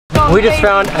We just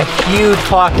found a huge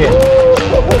pocket.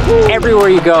 Everywhere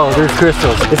you go, there's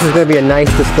crystals. This is gonna be a nice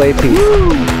display piece.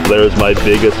 There's my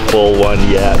biggest full one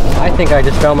yet. I think I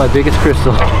just found my biggest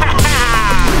crystal.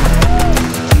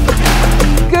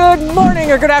 Good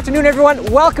morning or good afternoon, everyone.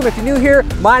 Welcome if you're new here.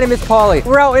 My name is Pauly.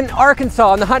 We're out in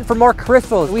Arkansas on the hunt for more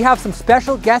crystals. We have some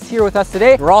special guests here with us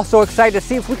today. We're also excited to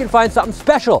see if we can find something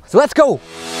special. So let's go.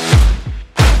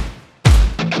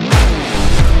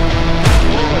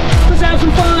 Let's have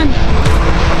some fun.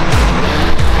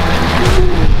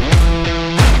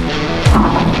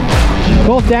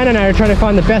 Both Dan and I are trying to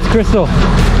find the best crystal.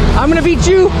 I'm gonna beat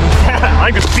you.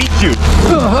 I could beat you.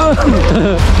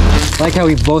 Like how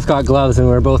we both got gloves and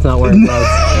we're both not wearing gloves.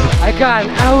 I got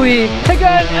an owie. I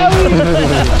got an owie.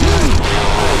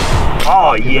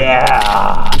 Oh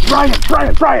yeah.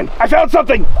 Brian, I found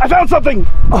something.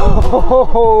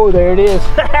 Oh, there it is.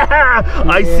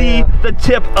 I see the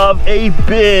tip of a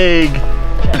big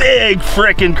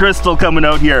frickin' crystal coming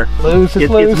out here. Loose,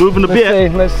 it's moving a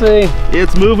bit. Let's see.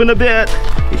 It's moving a bit.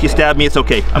 If you stab me, it's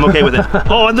okay. I'm okay with it.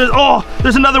 Oh, and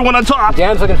there's another one on top.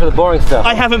 Dan's looking for the boring stuff.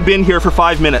 I haven't been here for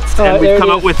 5 minutes, and we've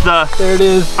come out with there it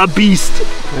is. A beast.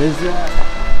 What is that?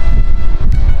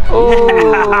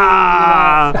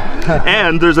 Oh.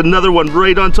 And there's another one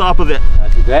right on top of it.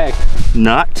 Not teabag.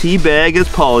 Not teabag, as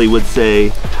Pauly would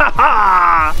say.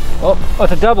 Oh,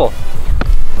 it's a double.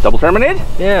 Double terminated?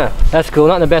 Yeah, that's cool.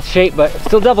 Not in the best shape, but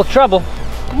still double trouble.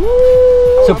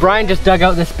 Woo. So Brian just dug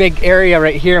out this big area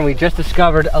right here, and we just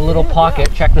discovered a little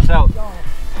pocket. Check this out.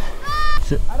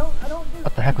 So,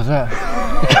 what the heck was that?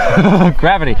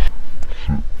 Gravity.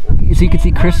 So you can see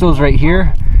crystals right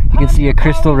here. You can see a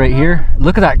crystal right here.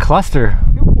 Look at that cluster.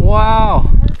 Wow.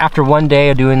 After one day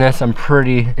of doing this, I'm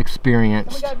pretty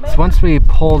experienced. So once we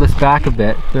pull this back a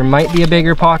bit, there might be a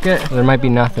bigger pocket. There might be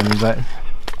nothing, but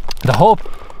the hope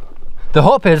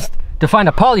is to find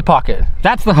a Pauly pocket.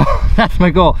 That's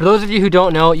my goal. For those of you who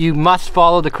don't know, you must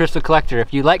follow the crystal collector.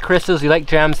 If you like crystals, you like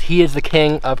gems, he is the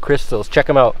king of crystals. Check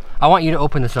him out. I want you to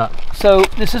open this up. So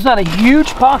this is not a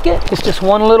huge pocket. It's just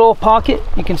one little pocket.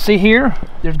 You can see here,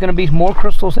 there's gonna be more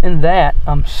crystals in that,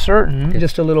 I'm certain.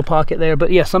 Just a little pocket there,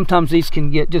 but yeah, sometimes these can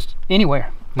get just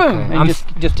anywhere. Boom, Okay. and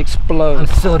just explode. I'm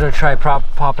still gonna try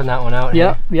popping that one out.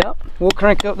 Yep. We'll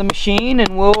crank up the machine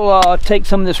and we'll take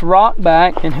some of this rock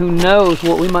back, and who knows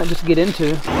what we might just get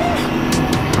into.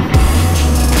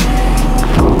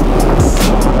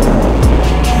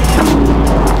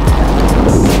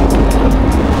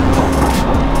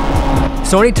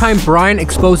 So anytime Brian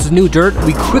exposes new dirt,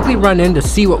 we quickly run in to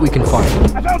see what we can find.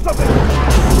 I found something.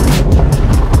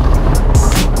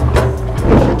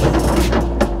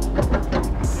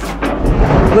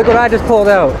 Look what I just pulled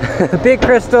out. A big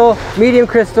crystal, medium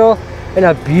crystal, and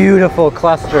a beautiful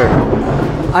cluster.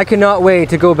 I cannot wait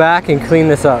to go back and clean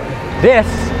this up. This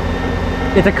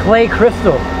is a clay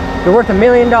crystal. They're worth $1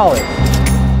 million.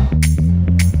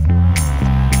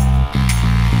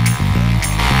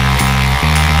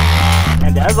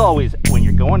 And as always, when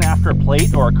you're going after a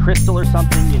plate or a crystal or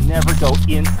something, you never go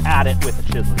in at it with a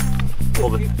chisel.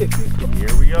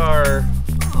 Here we are.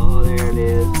 Oh, there it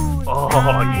is. Oh,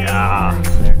 yeah.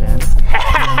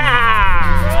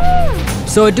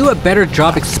 So I do a better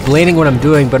job explaining what I'm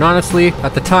doing, but honestly,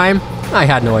 at the time, I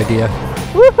had no idea.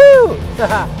 Woohoo!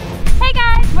 Hey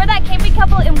guys, we're that camping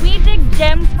couple and we dig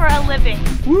gems for a living.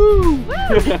 Woo!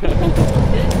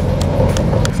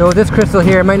 So with this crystal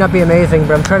here, it might not be amazing,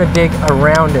 but I'm trying to dig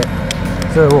around it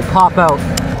so it will pop out.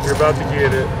 You're about to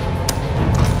get it.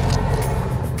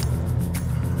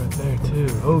 Right there too.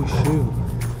 Oh shoot.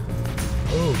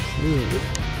 Oh shoot.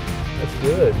 That's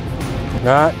good.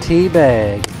 Not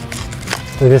teabag.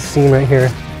 Look at this seam right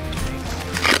here.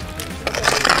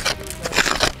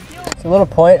 It's a little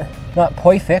point, not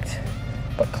perfect,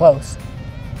 but close.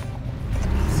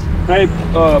 Hey,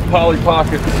 Pauly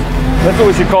pocket. That's what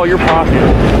we should call your pocket.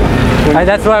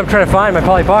 That's what I'm trying to find, my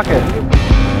Pauly pocket.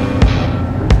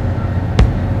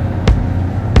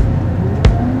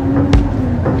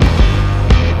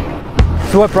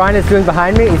 So what Brian is doing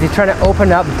behind me is he's trying to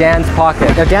open up Dan's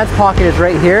pocket. Now Dan's pocket is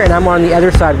right here and I'm on the other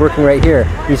side working right here.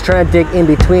 He's trying to dig in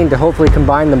between to hopefully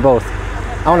combine them both.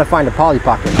 I want to find a Pauly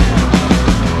pocket.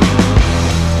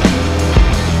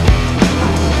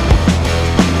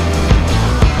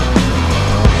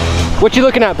 What you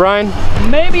looking at, Brian?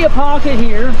 Maybe a pocket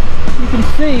here. You can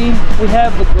see we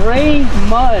have the gray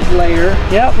mud layer.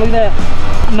 Yep, look at that.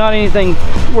 Not anything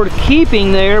worth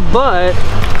keeping there, but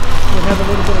we have a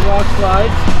little bit of rock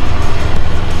slides.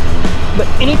 But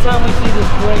anytime we see this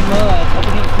gray mud up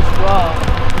against this rock,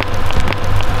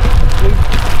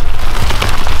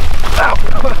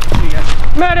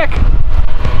 Medic!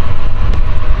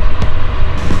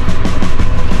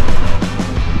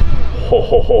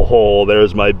 Oh,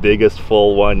 there's my biggest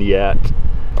full one yet.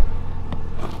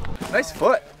 Nice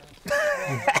foot.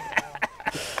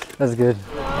 That's good.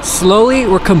 Slowly,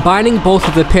 we're combining both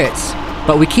of the pits,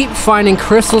 but we keep finding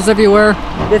crystals everywhere.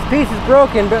 This piece is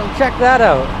broken, but check that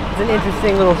out. It's an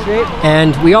interesting little shape.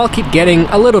 And we all keep getting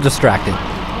a little distracted.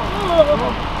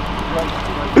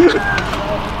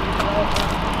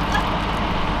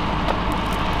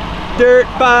 Dirt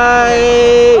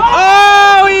bite!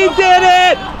 Oh, he did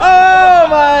it! Oh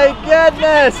my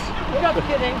goodness! Just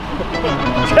kidding.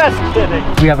 Just kidding.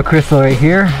 We have a crystal right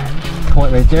here.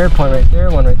 Point right there,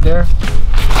 one right there.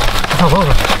 Oh,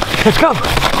 let's go!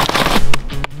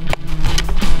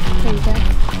 There you go.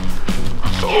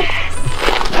 Yes!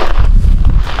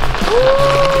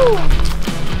 Woo!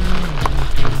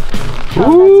 Oh,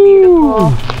 that's beautiful.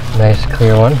 Nice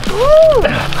clear one.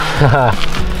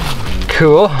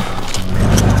 Cool.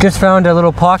 Just found a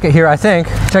little pocket here, I think.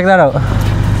 Check that out.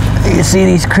 You can see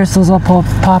these crystals all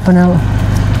popping out.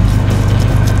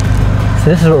 So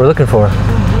this is what we're looking for.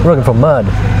 We're looking for mud.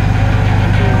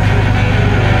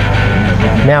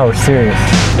 Now we're serious.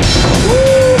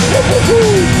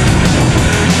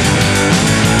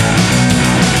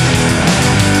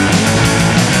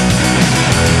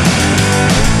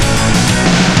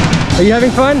 Are you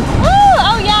having fun? Woo!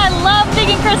 Oh yeah, I love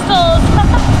digging crystals.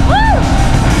 Woo!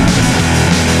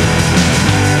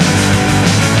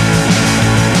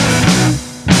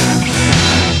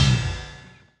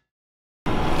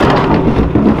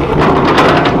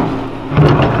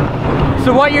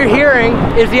 So what you're hearing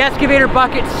is the excavator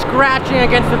bucket scratching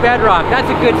against the bedrock. That's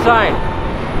a good sign.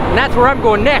 And that's where I'm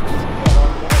going next.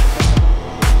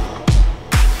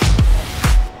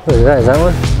 Look at that, is that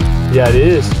one? Yeah, it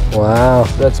is. Wow.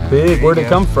 That's big. Where'd it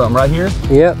come from? Right here?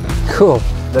 Yep, cool.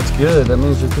 That's good. That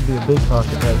means there could be a big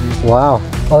pocket right here. Wow.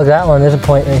 Oh, look at that one. There's a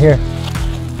point right here.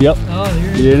 Yep. Oh,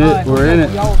 there You did it. We're in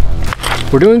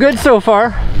it. We're doing good so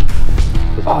far.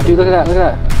 Oh, dude, look at that. Look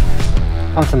at that.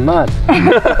 Found some mud.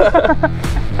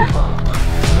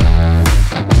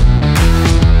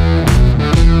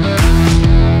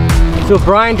 So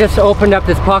Brian just opened up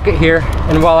this pocket here,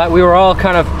 and while we were all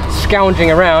kind of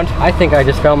scounging around, I think I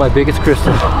just found my biggest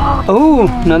crystal. Oh,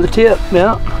 another tip.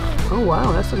 Yeah. Oh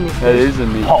wow, that's a neat. That is a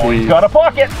neat Oh, he's piece. got a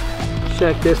pocket.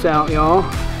 Check this out, y'all.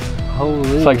 Holy.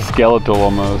 It's like skeletal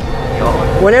almost.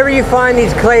 Whenever you find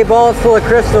these clay balls full of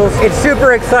crystals, it's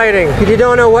super exciting because you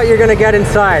don't know what you're gonna get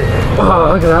inside.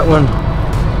 Oh, look at that one.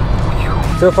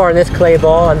 So far in this clay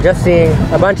ball, I'm just seeing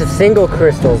a bunch of single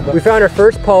crystals. We found our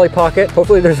first poly pocket.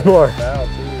 Hopefully there's more.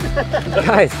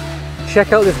 Guys,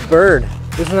 check out this bird.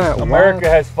 Isn't that America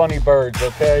wild? has funny birds,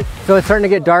 okay? So it's starting to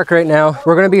get dark right now.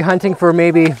 We're gonna be hunting for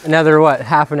maybe another, what,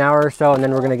 half an hour or so, and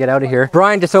then we're gonna get out of here.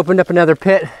 Brian just opened up another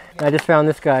pit, and I just found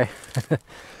this guy.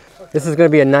 This is gonna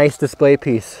be a nice display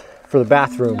piece for the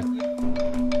bathroom.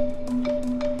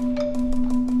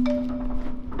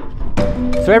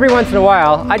 So every once in a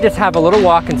while, I just have a little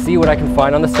walk and see what I can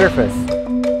find on the surface.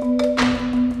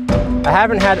 I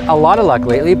haven't had a lot of luck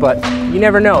lately, but you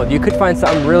never know. You could find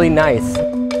something really nice.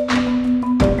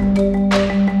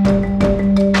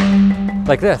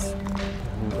 Like this,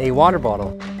 a water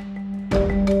bottle.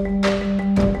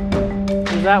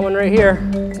 There's that one right here.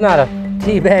 It's not a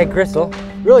tea bag crystal.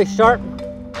 Really sharp,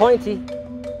 pointy.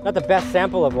 Not the best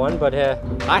sample of one, but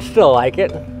I still like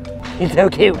it. He's so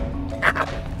cute.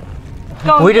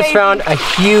 We just found a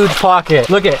huge pocket.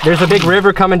 Look at, there's a big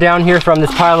river coming down here from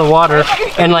this pile of water,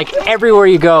 and like everywhere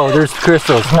you go, there's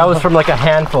crystals. That was from like a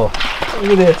handful.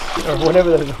 Look at this, or whatever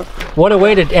that is. What a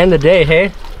way to end the day,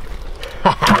 hey?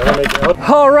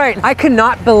 All right, I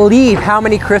cannot believe how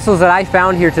many crystals that I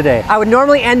found here today. I would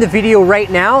normally end the video right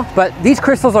now, but these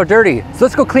crystals are dirty. So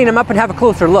let's go clean them up and have a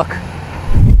closer look.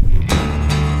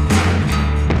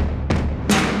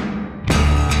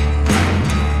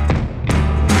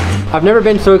 I've never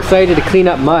been so excited to clean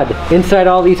up mud. Inside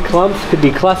all these clumps could be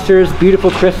clusters,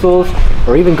 beautiful crystals,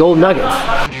 or even gold nuggets.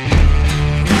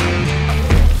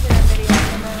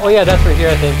 Oh yeah, that's right here,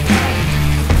 I think.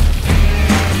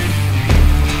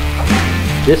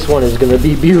 This one is gonna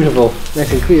be beautiful,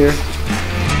 nice and clear.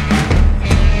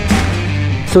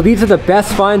 So these are the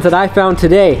best finds that I found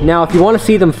today. Now, if you want to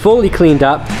see them fully cleaned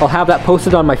up, I'll have that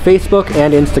posted on my Facebook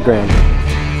and Instagram.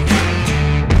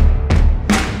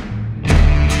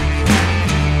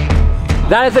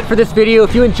 That is it for this video.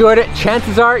 If you enjoyed it,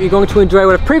 chances are you're going to enjoy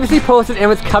what I've previously posted and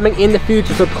what's coming in the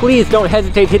future. So please don't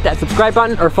hesitate to hit that subscribe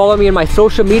button or follow me on my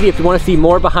social media if you want to see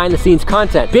more behind the scenes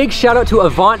content. Big shout out to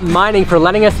Avant Mining for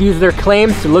letting us use their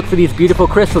claims to look for these beautiful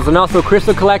crystals, and also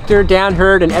Crystal Collector, Dan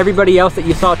Hurd, and everybody else that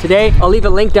you saw today. I'll leave a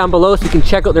link down below so you can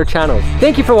check out their channels.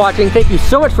 Thank you for watching. Thank you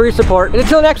so much for your support. And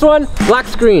until next one, black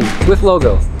screen with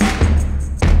logo.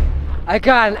 I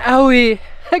got an owie.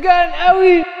 I got an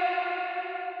owie.